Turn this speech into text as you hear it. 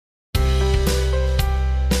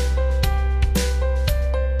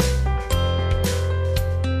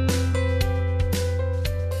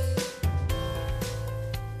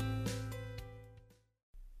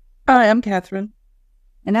Hi, I'm Catherine.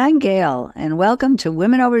 And I'm Gail, and welcome to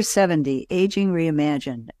Women Over 70, Aging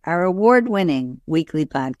Reimagined, our award-winning weekly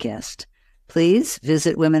podcast. Please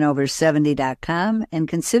visit womenover70.com and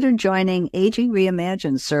consider joining Aging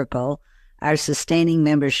Reimagined Circle, our sustaining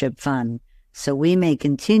membership fund, so we may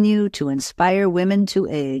continue to inspire women to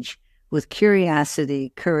age with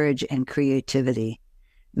curiosity, courage, and creativity.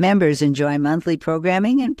 Members enjoy monthly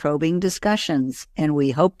programming and probing discussions, and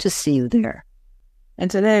we hope to see you there. And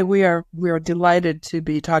today we are delighted to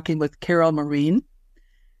be talking with Carol Marin.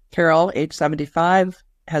 Carol, age 75,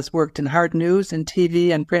 has worked in hard news and TV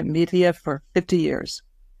and print media for 50 years.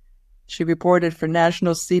 She reported for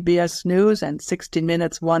national CBS News and 60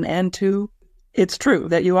 Minutes 1 and 2. It's true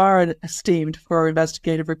that you are esteemed for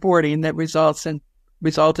investigative reporting that resulted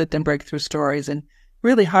in breakthrough stories in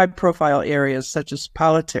really high-profile areas such as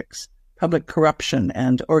politics, public corruption,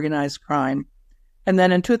 and organized crime. And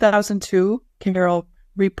then in 2002, Carol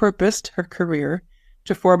repurposed her career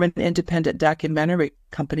to form an independent documentary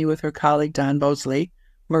company with her colleague Don Mosley,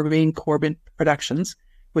 Marin Corbin Productions,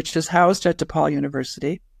 which is housed at DePaul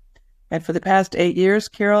University. And for the past 8 years,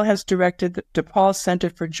 Carol has directed the DePaul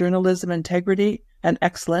Center for Journalism Integrity and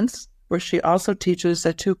Excellence, where she also teaches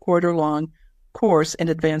a 2-quarter-long course in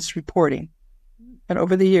advanced reporting. And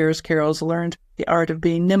over the years, Carol's learned the art of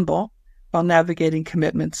being nimble while navigating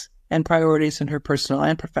commitments and priorities in her personal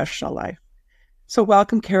and professional life. So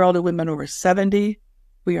welcome, Carol, to Women Over 70.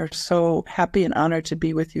 We are so happy and honored to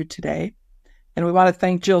be with you today. And we want to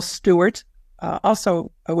thank Jill Stewart,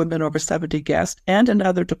 also a Women Over 70 guest, and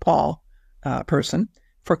another DePaul person,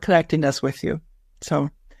 for connecting us with you. So,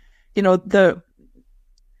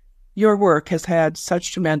 your work has had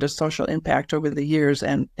such tremendous social impact over the years,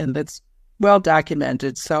 and it's well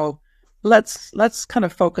documented. So let's kind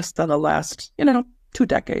of focus on the last, 2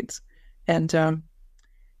 decades. And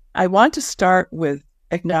I want to start with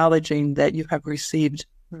acknowledging that you have received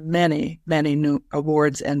many, many new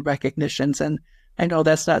awards and recognitions. And I know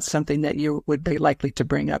that's not something that you would be likely to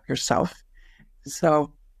bring up yourself.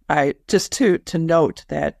 So I just to note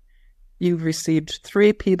that you've received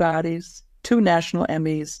 3 Peabodys, 2 National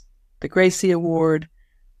Emmys, the Gracie Award,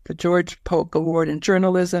 the George Polk Award in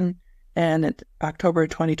Journalism, and in October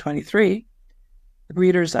 2023, the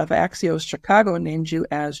readers of Axios Chicago named you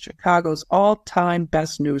as Chicago's all-time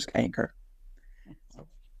best news anchor.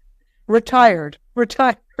 Retired news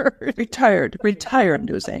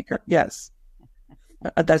anchor. Yes,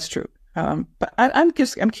 that's true. But I'm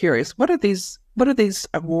curious. What do these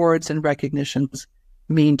awards and recognitions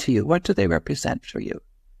mean to you? What do they represent for you?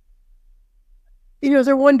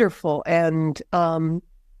 They're wonderful, and I'm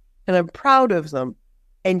proud of them.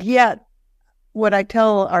 And yet, what I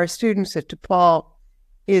tell our students at DePaul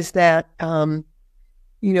is that,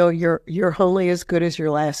 you're only as good as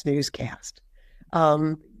your last newscast.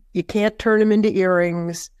 You can't turn them into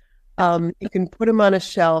earrings. You can put them on a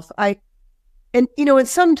shelf. And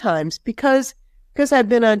sometimes because I've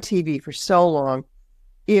been on TV for so long,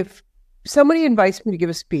 if somebody invites me to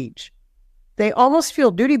give a speech, they almost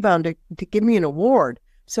feel duty-bound to give me an award.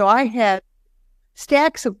 So I had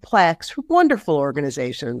stacks of plaques from wonderful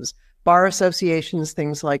organizations, bar associations,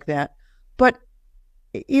 things like that. But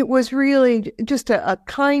it was really just a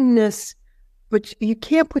kindness, but you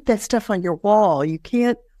can't put that stuff on your wall. You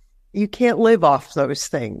can't live off those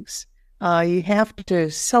things. You have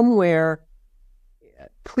to somewhere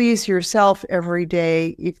please yourself every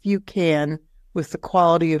day if you can with the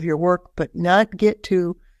quality of your work, but not get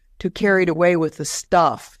too carried away with the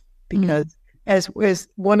stuff. Because as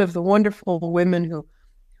one of the wonderful women who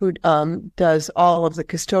does all of the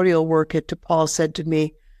custodial work at DePaul said to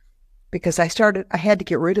me, because I had to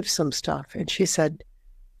get rid of some stuff. And she said,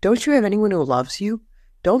 "Don't you have anyone who loves you?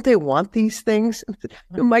 Don't they want these things?"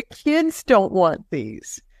 My kids don't want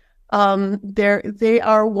these. They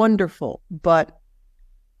are wonderful, but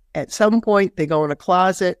at some point they go in a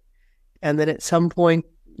closet, and then at some point,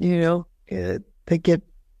 they get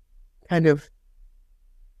kind of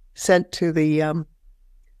sent to the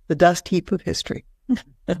dust heap of history.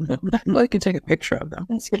 Well, you can take a picture of them.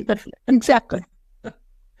 Exactly.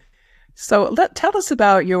 So tell us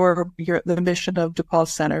about the mission of DePaul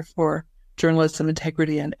Center for Journalism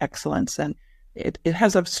Integrity and Excellence, and it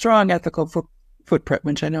has a strong ethical footprint,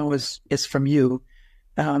 which I know is from you.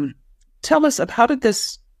 Tell us how did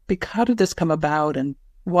this come about, and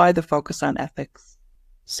why the focus on ethics?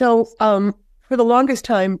 So for the longest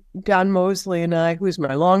time, Don Mosley and I, who's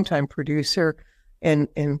my longtime producer and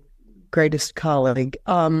greatest colleague,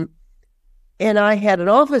 and I had an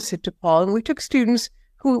office at DePaul, and we took students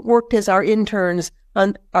who worked as our interns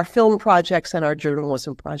on our film projects and our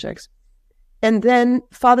journalism projects. And then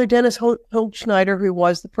Father Dennis Holtschneider, who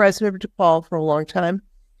was the president of DePaul for a long time,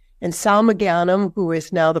 and Sal McGanum, who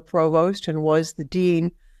is now the provost and was the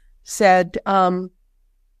dean, said,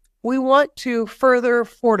 we want to further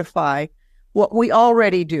fortify what we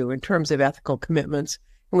already do in terms of ethical commitments,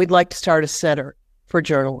 and we'd like to start a center for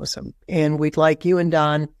journalism. And we'd like you and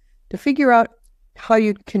Don to figure out how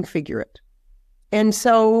you configure it. And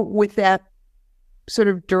so with that sort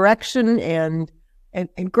of direction and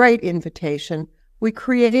great invitation, we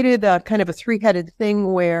created a kind of a three-headed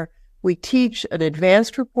thing where we teach an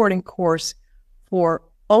advanced reporting course for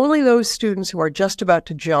only those students who are just about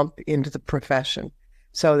to jump into the profession.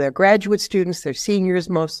 So they're graduate students, they're seniors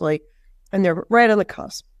mostly, and they're right on the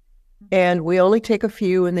cusp. And we only take a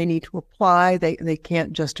few, and they need to apply. They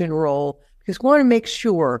can't just enroll, because we want to make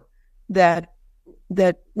sure that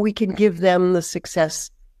we can give them the success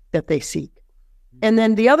that they seek. And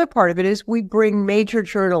then the other part of it is we bring major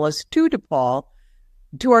journalists to DePaul,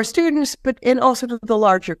 to our students, and also to the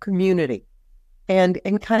larger community, and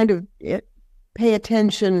kind of pay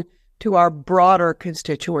attention to our broader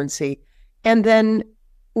constituency. And then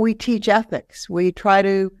we teach ethics. We try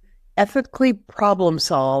to ethically problem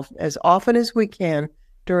solve as often as we can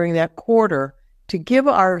during that quarter to give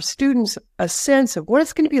our students a sense of what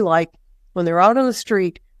it's going to be like when they're out on the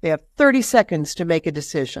street. They have 30 seconds to make a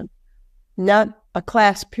decision, not a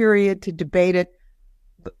class period to debate it,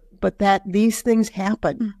 but that these things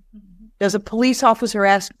happen. Mm-hmm. Does a police officer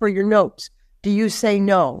ask for your notes? Do you say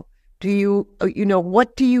no? Do you,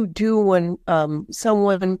 what do you do when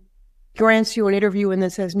someone grants you an interview and then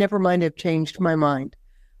says, never mind, I've changed my mind?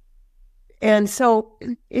 And so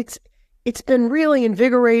it's been really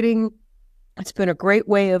invigorating. It's been a great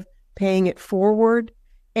way of paying it forward.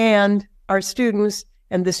 And our students,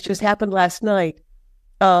 and this just happened last night,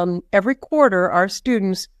 every quarter our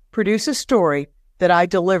students produce a story that I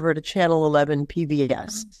deliver to Channel 11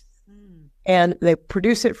 PBS. Mm-hmm. And they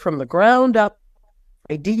produce it from the ground up,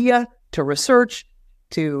 idea to research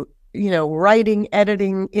to, writing,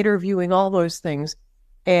 editing, interviewing, all those things.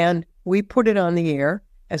 And we put it on the air,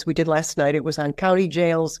 as we did last night. It was on county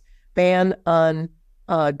jail's ban on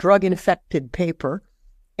drug-infected paper.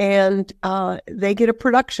 And they get a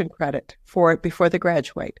production credit for it before they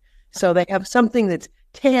graduate. So they have something that's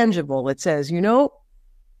tangible. It says,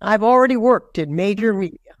 I've already worked in major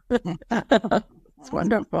media. It's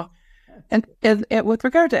wonderful. And with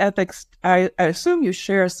regard to ethics, I assume you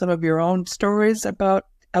share some of your own stories about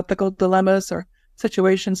ethical dilemmas or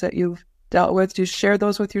situations that you've dealt with. Do you share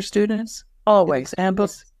those with your students? Always.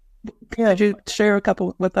 Examples? Could you share a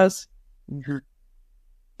couple with us? Mm-hmm.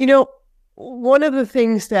 One of the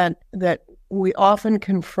things that we often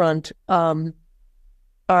confront are,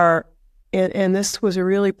 and this was a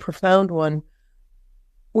really profound one,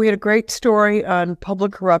 we had a great story on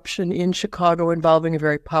public corruption in Chicago involving a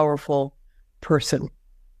very powerful person.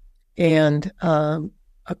 And a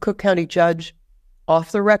Cook County judge,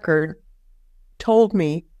 off the record, told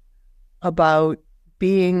me about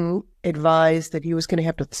being advised that he was going to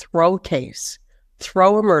have to throw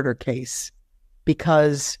a murder case,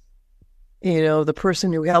 because, the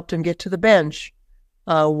person who helped him get to the bench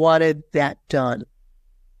wanted that done.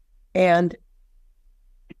 And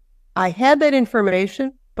I had that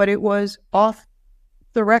information, but it was off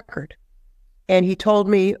the record. And he told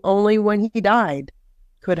me only when he died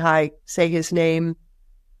could I say his name,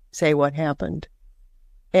 say what happened.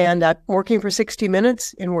 And I'm working for 60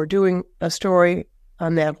 Minutes, and we're doing a story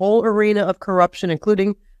on that whole arena of corruption,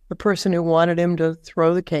 including the person who wanted him to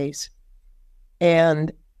throw the case.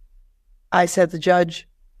 And I said the judge,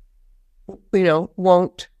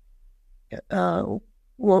 won't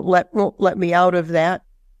let me out of that.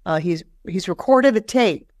 He's recorded a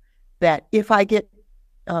tape that if I get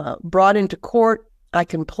brought into court, I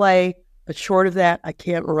can play, but short of that, I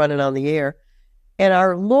can't run it on the air. And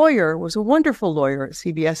our lawyer was a wonderful lawyer at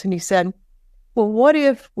CBS, and he said, well, what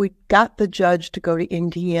if we got the judge to go to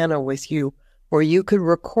Indiana with you, where you could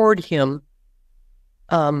record him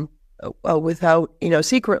without,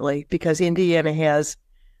 secretly, because Indiana has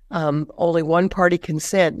only one-party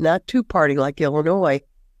consent, not two-party like Illinois,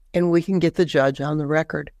 and we can get the judge on the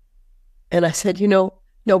record. And I said,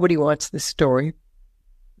 nobody wants this story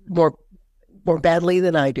more badly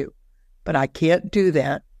than I do, but I can't do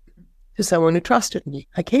that to someone who trusted me.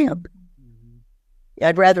 I can't. Mm-hmm.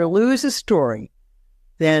 I'd rather lose a story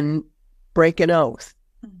than break an oath.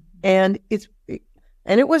 Mm-hmm. And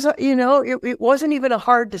it was, it wasn't even a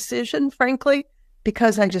hard decision, frankly,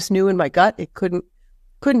 because I just knew in my gut it couldn't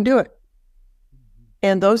do it. Mm-hmm.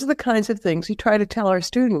 And those are the kinds of things we try to tell our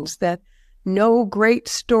students, that no great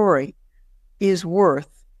story is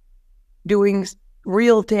worth doing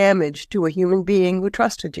real damage to a human being who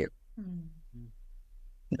trusted you.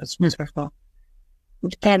 That's wonderful.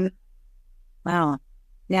 And wow.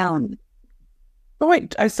 Now, Oh,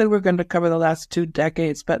 wait, I said we're going to cover the last 2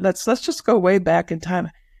 decades, but let's just go way back in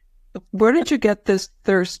time. Where did you get this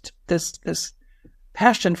thirst, this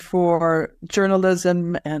passion for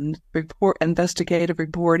journalism and investigative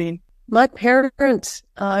reporting? My parents,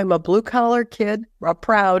 I'm a blue-collar kid, a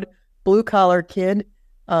proud blue-collar kid.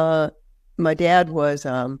 My dad was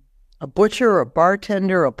a butcher, a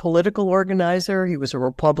bartender, a political organizer. He was a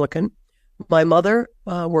Republican. My mother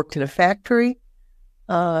worked in a factory.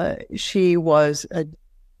 She was a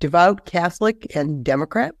devout Catholic and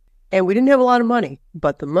Democrat. And we didn't have a lot of money,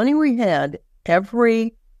 but the money we had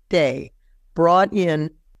every day brought in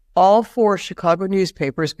all 4 Chicago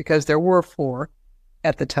newspapers, because there were 4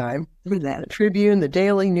 at the time. The Tribune, the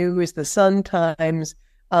Daily News, the Sun-Times,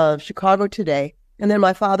 Chicago Today. And then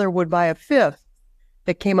my father would buy a 5th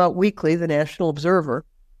that came out weekly, the National Observer.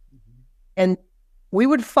 And we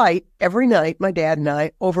would fight every night, my dad and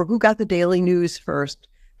I, over who got the Daily News first,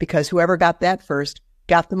 because whoever got that first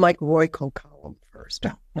got the Mike Royko column first.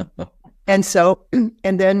 And so,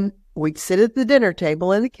 and then we'd sit at the dinner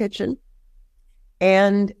table in the kitchen,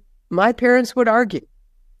 and my parents would argue,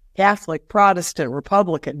 Catholic, Protestant,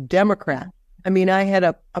 Republican, Democrat. I mean, I had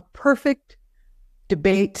a perfect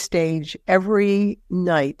debate stage every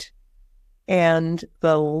night. And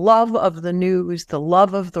the love of the news, the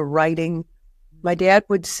love of the writing. My dad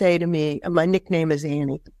would say to me, my nickname is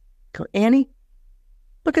Annie. Go, Annie,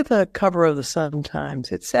 look at the cover of the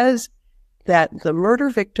Sun-Times. It says that the murder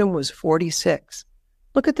victim was 46.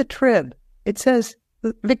 Look at the Trib. It says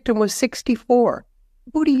the victim was 64.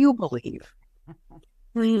 Who do you believe?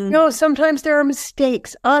 No, sometimes there are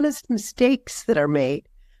mistakes, honest mistakes that are made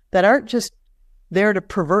that aren't just there to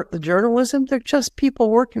pervert the journalism. They're just people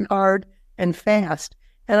working hard and fast.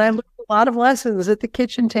 And I learned a lot of lessons at the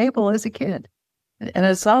kitchen table as a kid. And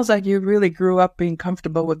it sounds like you really grew up being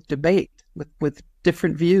comfortable with debate, with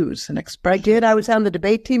different views and I expressions. did. I was on the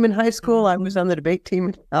debate team in high school. I was on the debate team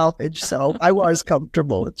in college. So I was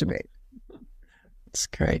comfortable with debate. That's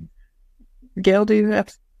great. Gail, do you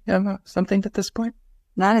have something at this point?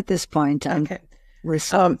 not at this point. Okay.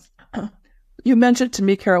 You mentioned to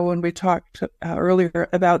me, Carol, when we talked earlier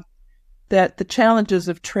about that the challenges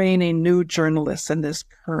of training new journalists in this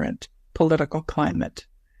current political climate.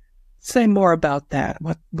 Say more about that.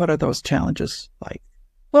 What are those challenges like?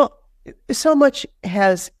 Well, so much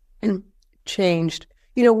has changed.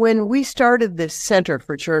 You know, when we started this Center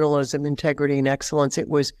for Journalism, Integrity, and Excellence, it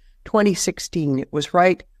was 2016. It was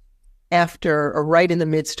right after, or right in the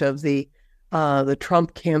midst of the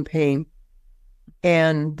Trump campaign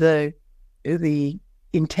and the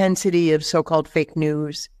intensity of so-called fake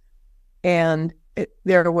news. And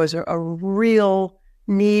there was a real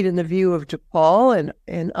need in the view of DePaul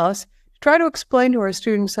and us to try to explain to our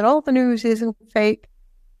students that all the news isn't fake,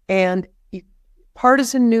 and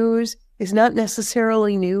partisan news is not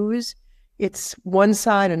necessarily news. It's one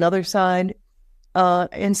side, another side.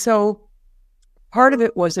 And so part of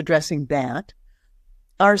it was addressing that.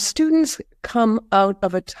 Our students come out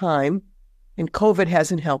of a time, and COVID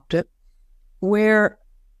hasn't helped it, where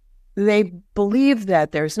they believe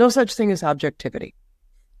that there's no such thing as objectivity.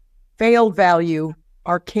 Veiled value,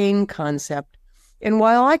 arcane concept. And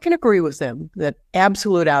while I can agree with them that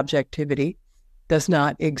absolute objectivity does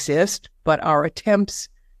not exist, but our attempts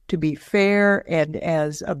to be fair and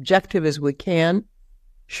as objective as we can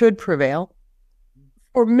should prevail,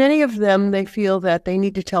 for many of them, they feel that they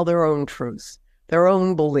need to tell their own truth, their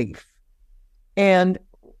own belief. And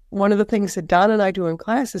one of the things that Don and I do in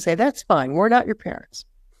class is say, that's fine, we're not your parents.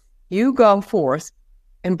 You go forth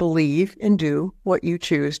and believe and do what you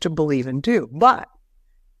choose to believe and do. But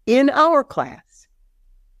in our class,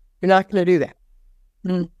 you're not going to do that.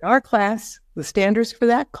 In our class, the standards for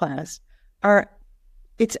that class are,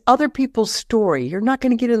 it's other people's story. You're not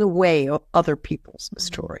going to get in the way of other people's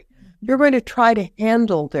story. You're going to try to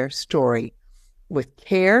handle their story with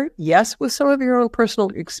care, yes, with some of your own personal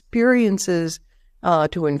experiences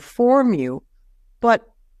to inform you, but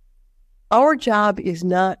our job is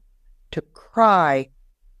not to cry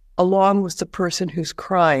along with the person who's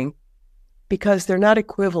crying, because they're not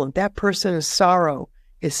equivalent. That person's sorrow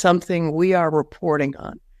is something we are reporting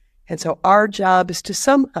on. And so our job is to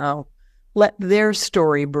somehow let their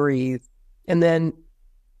story breathe. And then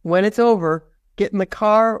when it's over, get in the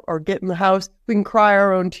car or get in the house, we can cry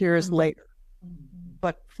our own tears later.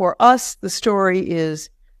 But for us, the story is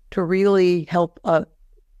to really help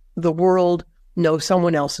the world know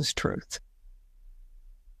someone else's truth.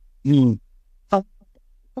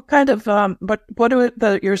 What kind of, what do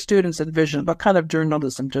your students envision? What kind of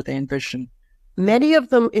journalism do they envision? Many of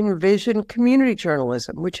them envision community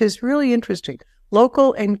journalism, which is really interesting,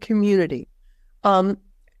 local and community.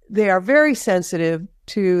 They are very sensitive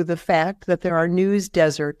to the fact that there are news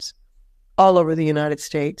deserts all over the United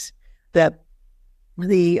States, that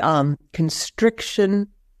the constriction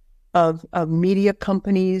of media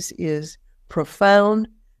companies is profound.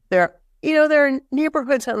 There are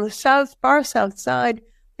neighborhoods on the far south side.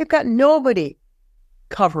 They've got nobody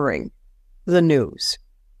covering the news.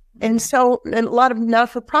 And so a lot of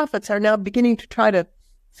not-for-profits are now beginning to try to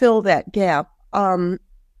fill that gap,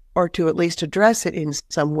 or to at least address it in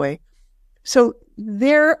some way. So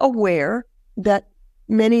they're aware that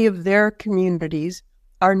many of their communities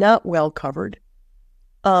are not well covered.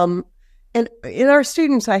 And in our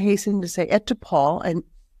students, I hasten to say, at DePaul,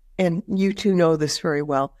 and you two know this very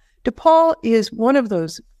well, DePaul is one of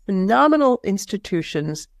those phenomenal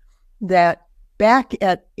institutions that back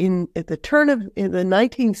at the turn of in the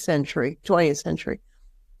 19th century, 20th century,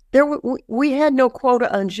 we had no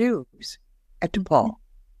quota on Jews at DePaul.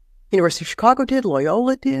 University of Chicago did,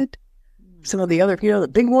 Loyola did, some of the other, the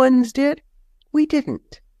big ones did. We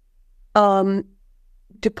didn't. DePaul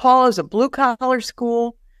is a blue-collar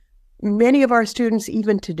school. Many of our students,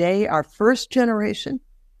 even today, are first generation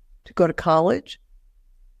to go to college.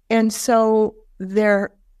 And so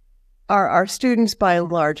our students, by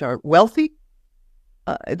and large, are wealthy.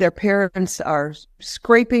 Their parents are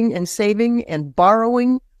scraping and saving and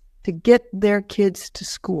borrowing to get their kids to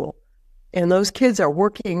school. And those kids are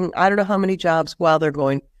working, I don't know how many jobs while they're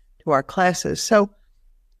going to our classes. So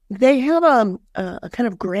they have a kind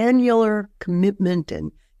of granular commitment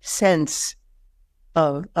and sense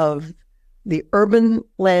of the urban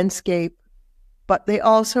landscape, but they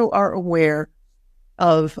also are aware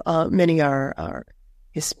of many are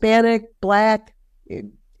Hispanic, Black.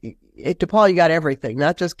 At DePaul, you got everything,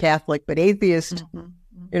 not just Catholic, but atheist,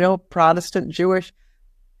 Protestant, Jewish.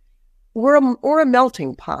 We're a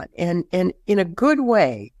melting pot, and in a good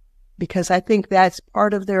way, because I think that's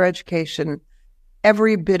part of their education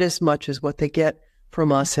every bit as much as what they get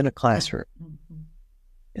from us in a classroom.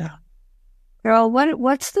 Yeah. Carol,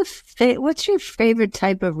 what's your favorite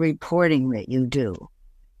type of reporting that you do?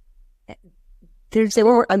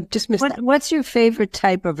 I'm just missed that. What's your favorite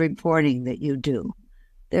type of reporting that you do?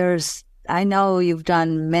 I know you've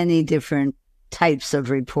done many different types of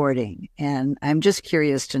reporting, and I'm just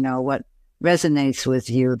curious to know what resonates with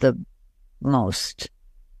you the most.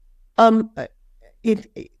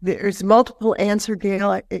 There's multiple answer,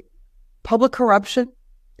 Gail. Public corruption,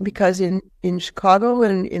 because in Chicago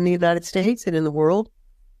and in the United States and in the world,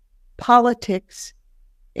 politics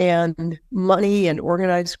and money and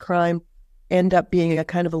organized crime end up being a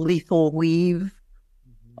kind of a lethal weave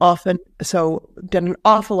often. So done an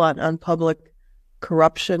awful lot on public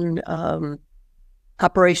corruption,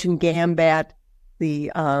 Operation Gambat,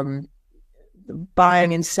 the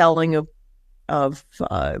buying and selling of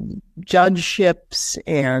judgeships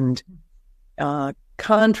and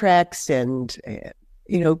contracts and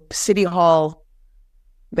city hall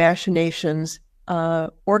machinations,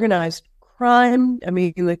 organized crime. I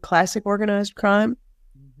mean, the classic organized crime.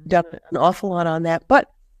 Done an awful lot on that, but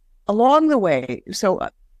along the way, so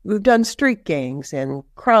we've done street gangs and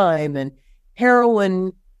crime and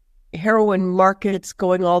heroin markets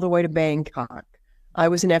going all the way to Bangkok. I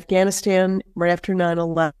was in Afghanistan right after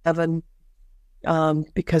 9/11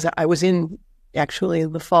 because I was in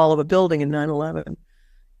the fall of a building in 9/11.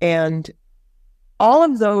 And all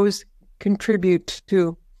of those contribute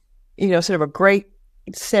to, sort of a great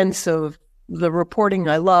sense of the reporting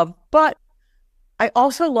I love. But I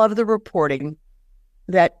also love the reporting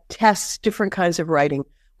that tests different kinds of writing.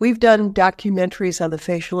 We've done documentaries on the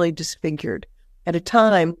facially disfigured at a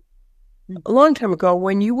time, a long time ago,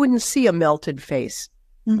 when you wouldn't see a melted face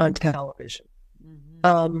on television.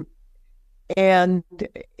 And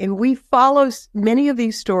we follow many of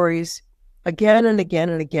these stories again and again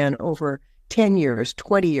and again over 10 years,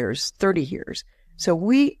 20 years, 30 years. So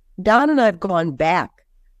Don and I have gone back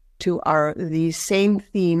to these same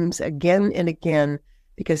themes again and again,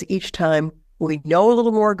 because each time we know a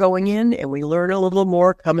little more going in and we learn a little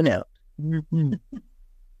more coming out. Mm-hmm.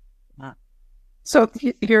 So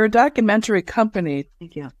you're a documentary company.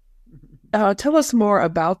 Thank you. Tell us more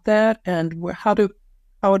about that, and how do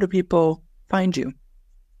people find you?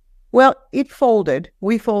 Well, it folded.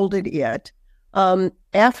 We folded it.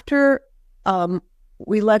 After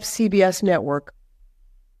we left CBS Network,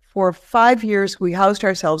 for 5 years, we housed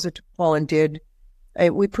ourselves at DePaul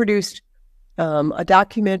and we produced a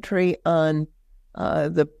documentary on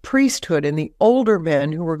the priesthood and the older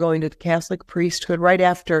men who were going to the Catholic priesthood right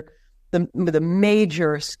after the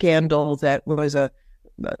major scandal that was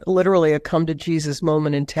literally a come to Jesus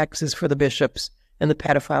moment in Texas for the bishops and the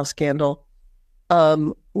pedophile scandal.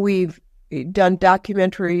 We've done a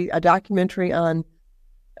documentary on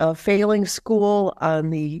a failing school on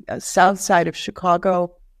the south side of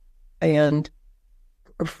Chicago the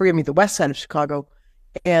west side of Chicago,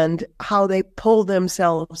 and how they pulled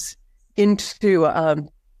themselves into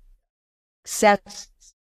sets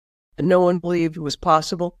that no one believed was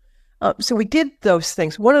possible. So we did those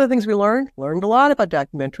things. One of the things we learned a lot about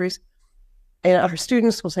documentaries, and our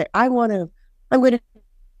students will say, I'm going to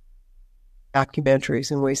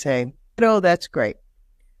documentaries, and we say, oh, that's great.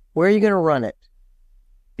 Where are you going to run it?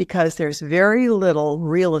 Because there's very little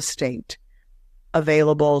real estate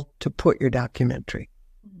available to put your documentary.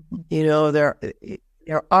 Mm-hmm.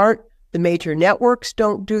 There aren't, the major networks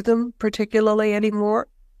don't do them particularly anymore.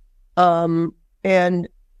 And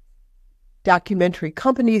documentary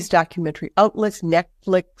companies, documentary outlets,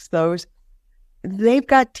 Netflix, they've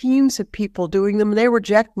got teams of people doing them. They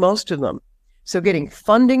reject most of them. So getting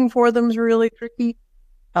funding for them is really tricky.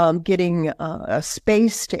 Getting a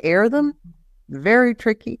space to air them, very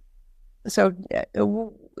tricky. So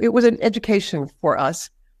it was an education for us.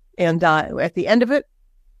 And at the end of it,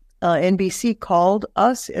 NBC called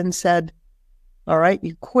us and said, all right,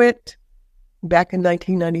 you quit back in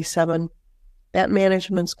 1997. That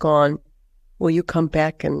management's gone. Will you come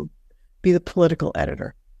back and be the political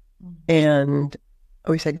editor? Mm-hmm. And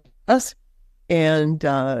we said, yes. And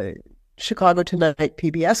Chicago Tonight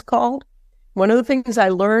PBS called. One of the things I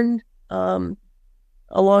learned along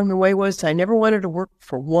the way was I never wanted to work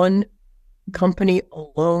for one company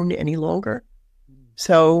alone any longer.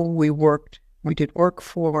 So we did work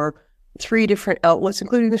for 3 different outlets,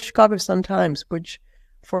 including the Chicago Sun-Times, which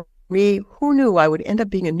for me, who knew I would end up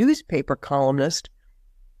being a newspaper columnist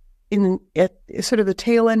at sort of the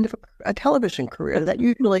tail end of a television career. That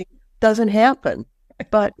usually doesn't happen,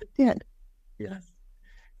 but it did. Yes.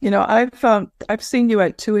 I've seen you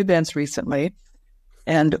at 2 events recently,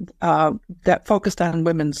 and that focused on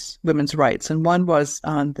women's rights, and one was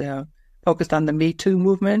focused on the Me Too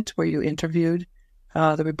movement, where you interviewed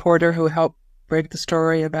the reporter who helped break the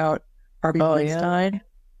story about Harvey Weinstein,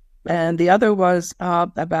 and the other was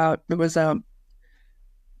about it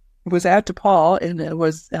was at DePaul, and it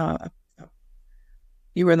was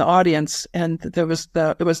you were in the audience, and there was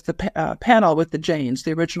the panel with the Janes,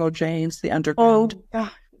 the original Janes, the underground.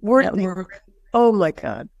 Oh my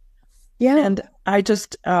God. Yeah. And I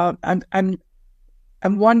just, I'm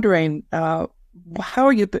wondering how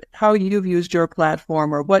you've used your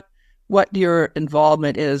platform, or what your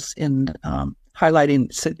involvement is in highlighting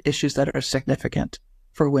issues that are significant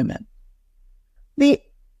for women. I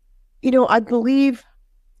believe,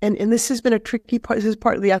 and this has been a tricky part. This is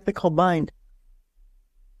part of the ethical mind.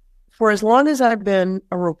 For as long as I've been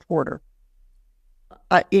a reporter,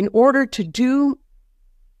 in order to do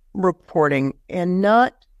reporting and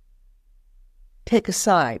not take a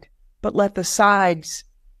side, but let the sides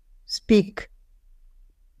speak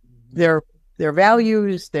their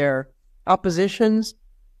values, their oppositions,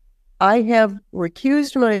 I have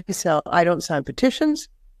recused myself. I don't sign petitions.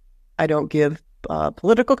 I don't give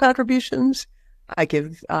political contributions. I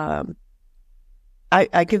give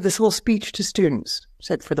this little speech to students.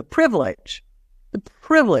 Said, for the privilege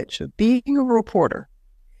of being a reporter,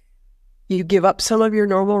 you give up some of your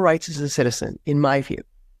normal rights as a citizen, in my view,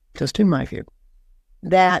 just in my view,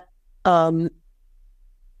 that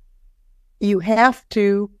you have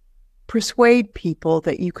to persuade people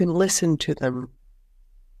that you can listen to them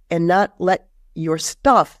and not let your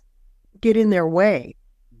stuff get in their way.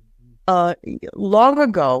 Long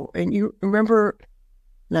ago, and you remember,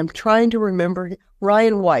 and I'm trying to remember,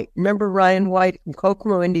 Ryan White. Remember Ryan White from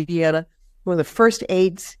Kokomo, Indiana, one of the first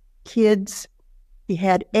AIDS kids. He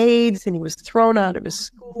had AIDS and he was thrown out of his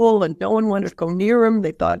school, and no one wanted to go near him.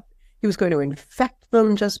 They thought he was going to infect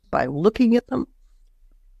them just by looking at them.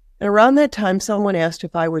 And around that time, someone asked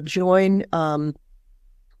if I would join a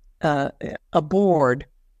board,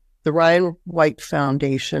 the Ryan White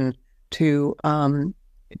Foundation, to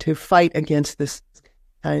fight against this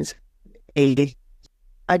kind of AIDS.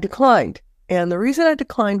 I declined. And the reason I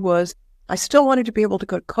declined was I still wanted to be able to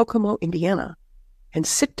go to Kokomo, Indiana, and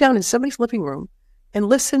sit down in somebody's living room and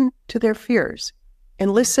listen to their fears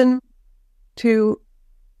and listen to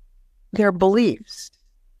their beliefs.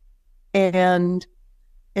 And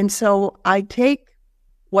so I take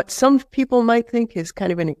what some people might think is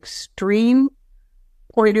kind of an extreme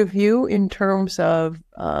point of view in terms of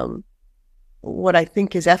what I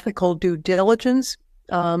think is ethical due diligence.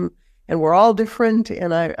 And And we're all different,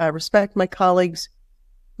 and I respect my colleagues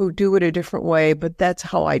who do it a different way, but that's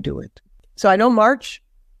how I do it. So I don't march.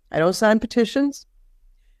 I don't sign petitions.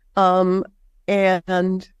 And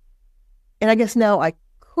I guess now I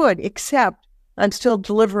could, except I'm still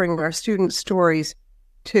delivering our student stories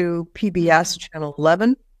to PBS Channel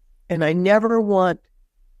 11, and I never want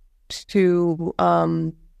to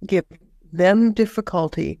give them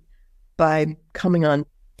difficulty by coming on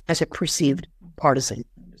as a perceived partisan.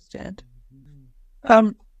 Understand.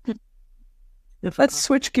 Let's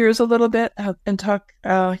switch gears a little bit and talk.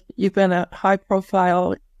 You've been a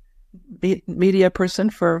high-profile media person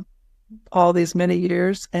for all these many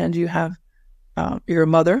years, and you have you're a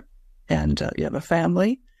mother, and you have a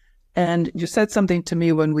family. And you said something to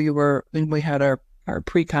me when we had our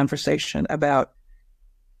pre-conversation about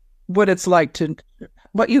what it's like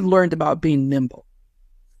what you've learned about being nimble,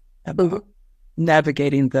 about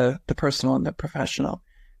navigating the personal and the professional.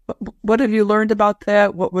 What have you learned about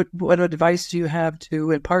that? What advice do you have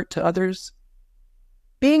to impart to others?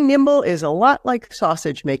 Being nimble is a lot like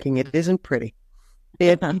sausage making. It isn't pretty.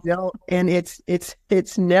 And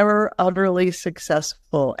it's never utterly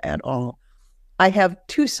successful at all. I have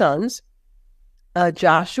two sons.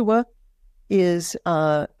 Joshua is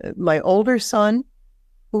my older son,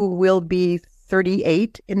 who will be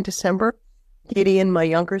 38 in December. Gideon, my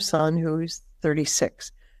younger son, who's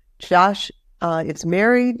 36. Josh is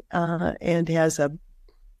married and has a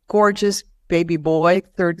gorgeous baby boy,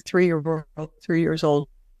 3 years old,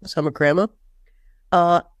 summer grandma.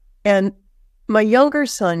 And my younger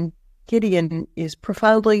son, Gideon, is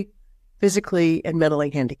profoundly physically and mentally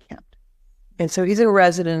handicapped. And so he's in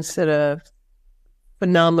residence at a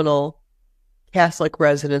phenomenal Catholic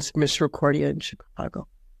residence, Misericordia in Chicago.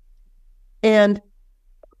 And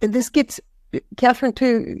this gets, Catherine,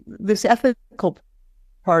 to this ethical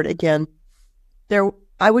part again.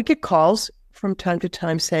 I would get calls from time to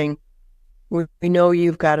time saying, we know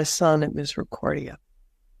you've got a son at Misericordia.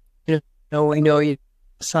 We know you have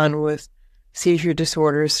a son with seizure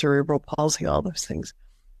disorders, cerebral palsy, all those things.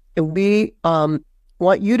 And we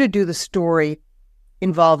want you to do the story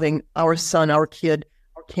involving our son, our kid,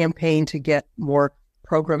 our campaign to get more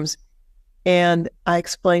programs. And I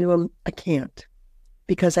explained to him, I can't,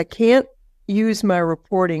 because I can't use my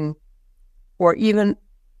reporting or even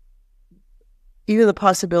the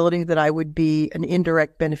possibility that I would be an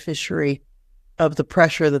indirect beneficiary of the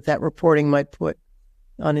pressure that reporting might put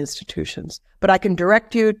on institutions. But I can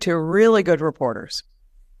direct you to really good reporters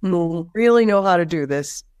who really know how to do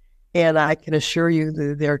this, and I can assure you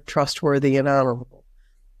that they're trustworthy and honorable.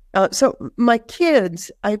 So my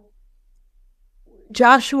kids,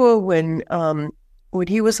 Joshua, when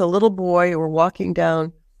he was a little boy, we were walking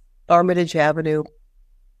down Armitage Avenue,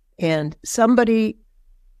 and somebody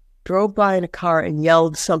drove by in a car and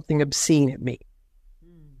yelled something obscene at me.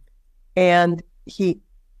 And he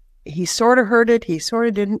sort of heard it, he sort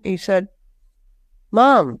of didn't. He said,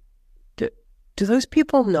 Mom, do those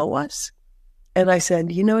people know us? And I said,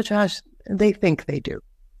 Josh, they think they do.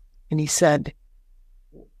 And he said,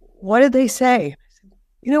 what did they say? I said,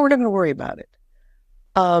 we're not going to worry about it.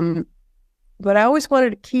 But I always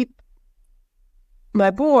wanted to keep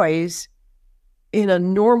my boys in a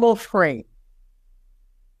normal frame.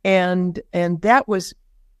 And that was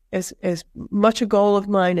as much a goal of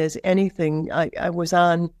mine as anything. I was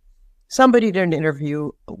on, somebody did an interview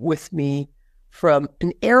with me from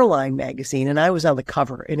an airline magazine, and I was on the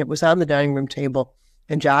cover, and it was on the dining room table.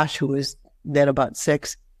 And Josh, who was then about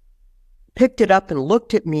 6, picked it up and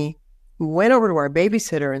looked at me, went over to our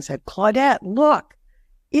babysitter and said, Claudette, look,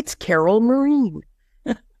 it's Carol Marin.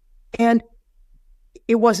 And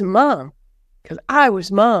it wasn't Mom, because I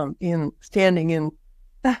was Mom standing in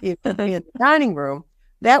the dining room.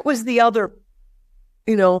 That was the other,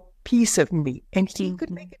 piece of me. And he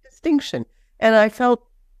could make a distinction. And I felt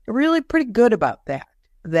really pretty good about that.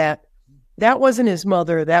 That wasn't his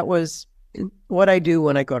mother. That was what I do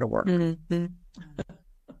when I go to work. Mm-hmm.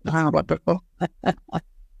 Wonderful.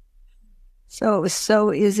 So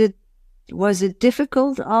was it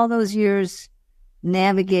difficult all those years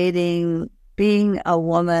navigating being a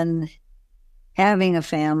woman, having a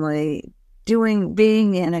family,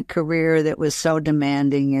 being in a career that was so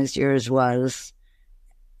demanding as yours was?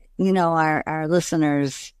 Our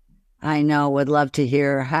listeners, I know, would love to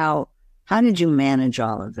hear how did you manage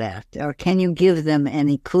all of that? Or can you give them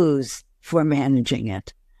any clues for managing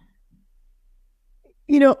it?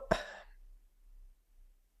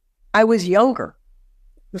 I was younger.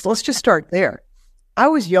 Let's just start there. I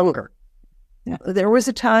was younger. Yeah. There was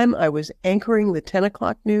a time I was anchoring the 10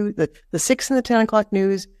 o'clock news, the 6 and the 10 o'clock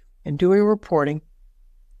news, and doing reporting.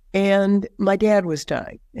 And my dad was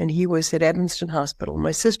dying, and he was at Evanston Hospital.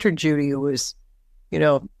 My sister Judy, who was,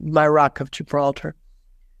 my rock of Gibraltar,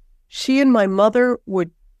 she and my mother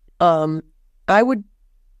would, I would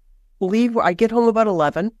leave. I'd get home about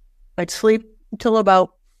 11. I'd sleep until about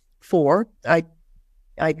 4. I'd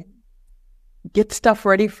get stuff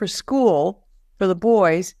ready for school for the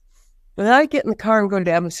boys. And then I'd get in the car and go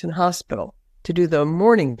to Evanston Hospital to do the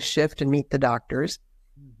morning shift and meet the doctors.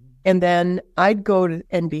 And then I'd go to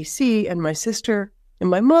NBC, and my sister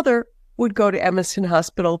and my mother would go to Evanston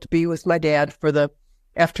Hospital to be with my dad for the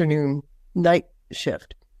afternoon night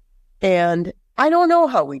shift. And I don't know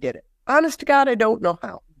how we did it. Honest to God, I don't know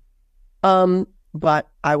how. But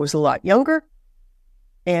I was a lot younger.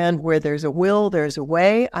 And where there's a will, there's a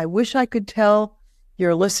way. I wish I could tell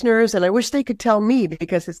your listeners, and I wish they could tell me,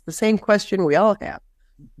 because it's the same question we all have.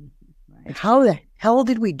 Right. How the hell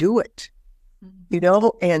did we do it?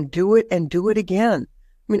 And do it again.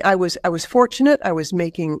 I mean, I was fortunate. I was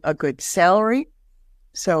making a good salary,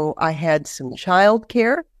 so I had some child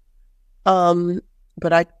care.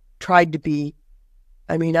 But I tried to be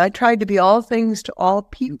all things to all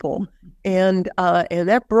people, and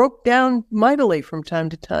that broke down mightily from time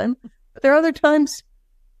to time. But there are other times,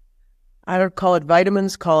 I don't call it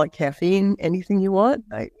vitamins, call it caffeine, anything you want.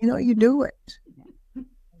 You do it.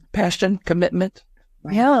 Passion, commitment.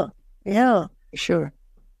 Right. Yeah. Sure.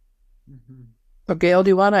 So, Gail, do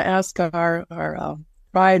you want to ask our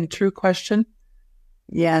tried and true question?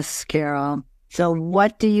 Yes, Carol. So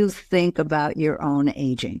what do you think about your own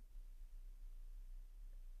aging?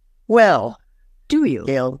 Well, do you?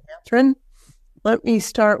 Gail, Catherine, let me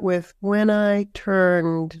start with when I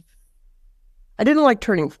didn't like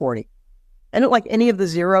turning 40. I didn't like any of the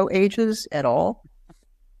 0 ages at all.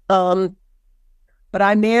 But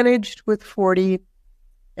I managed with 40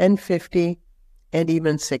 and 50 and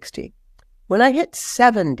even 60. When I hit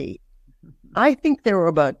 70, I think there were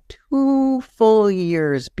about 2 full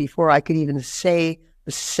years before I could even say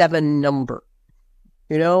the 7 number.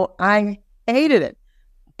 I hated it.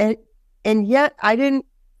 And yet I didn't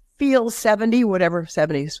feel 70, whatever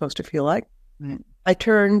 70 is supposed to feel like. Right. I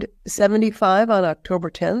turned 75 on October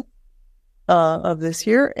 10th of this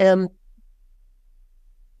year. And,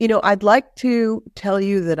 I'd like to tell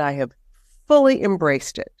you that I have fully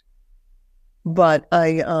embraced it. But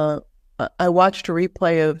I watched a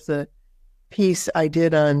replay of the piece I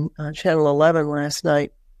did on Channel 11 last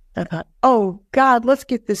night. I thought, oh, God, let's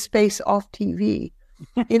get this space off TV.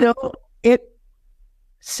 I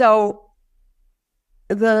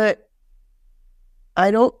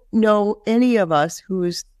don't know any of us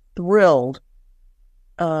who's thrilled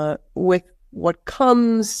with what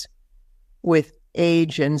comes with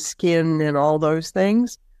age and skin and all those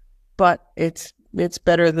things, but it's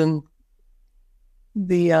better than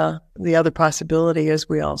the other possibility, as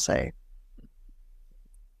we all say.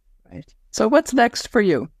 Right. So what's next for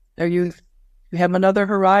you? You have another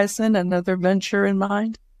horizon, another venture in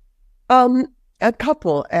mind? A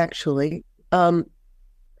couple, actually.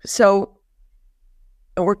 So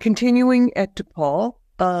we're continuing at DePaul,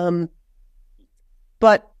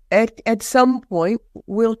 but at some point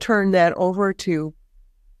we'll turn that over to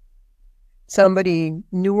somebody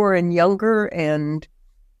newer and younger and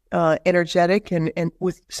energetic and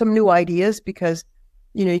with some new ideas, because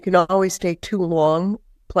you can always stay too long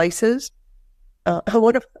places.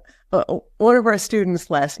 One of our students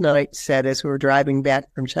last night said, as we were driving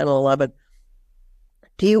back from Channel 11,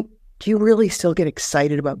 do you really still get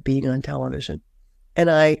excited about being on television?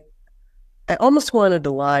 And I almost wanted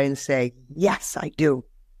to lie and say, yes, I do.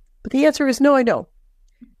 But the answer is no, I don't.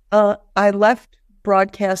 I left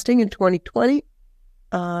broadcasting in 2020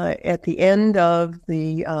 at the end of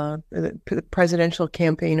the presidential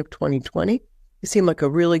campaign of 2020. It seemed like a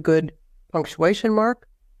really good punctuation mark.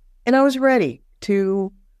 And I was ready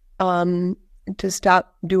to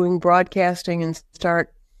stop doing broadcasting and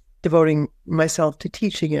start devoting myself to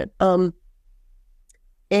teaching it.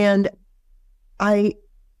 And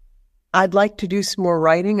I'd like to do some more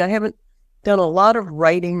writing. I haven't done a lot of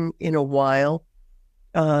writing in a while.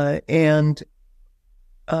 And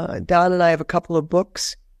Don and I have a couple of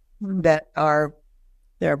books that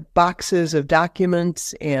they're boxes of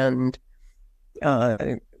documents and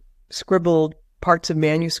scribbled parts of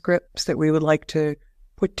manuscripts that we would like to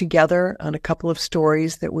put together on a couple of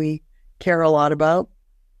stories that we care a lot about.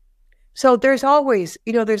 So there's always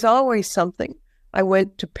something. I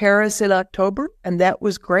went to Paris in October, and that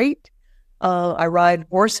was great. I ride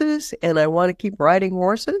horses, and I want to keep riding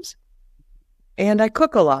horses. And I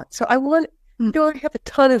cook a lot. So I have a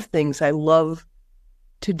ton of things I love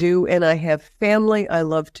to do, and I have family I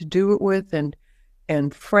love to do it with, and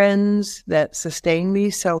and friends that sustain me.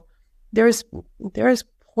 So there's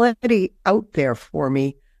plenty out there for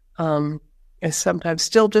me. And sometimes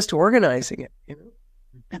still just organizing it, you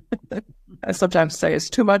know. I sometimes say it's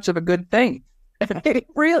too much of a good thing.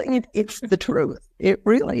 It's the truth. It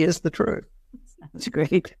really is the truth. That's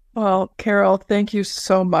great. Well, Carol, thank you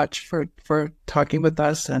so much for talking with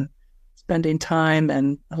us and spending time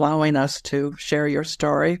and allowing us to share your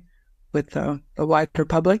story with the wider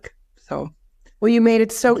public. So, well, you made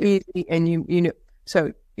it so easy, and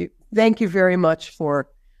thank you very much for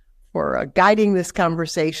guiding this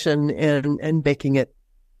conversation and making it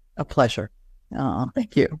a pleasure. Oh,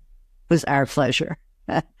 Thank you. it was our pleasure.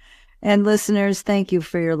 And listeners, thank you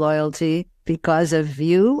for your loyalty. Because of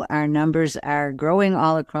you, our numbers are growing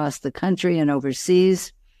all across the country and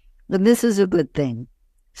overseas. And this is a good thing.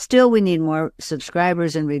 Still, we need more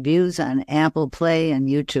subscribers and reviews on Apple Play and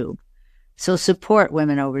YouTube. So support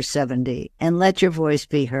Women Over 70 and let your voice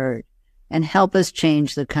be heard and help us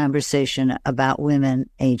change the conversation about women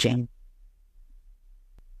aging.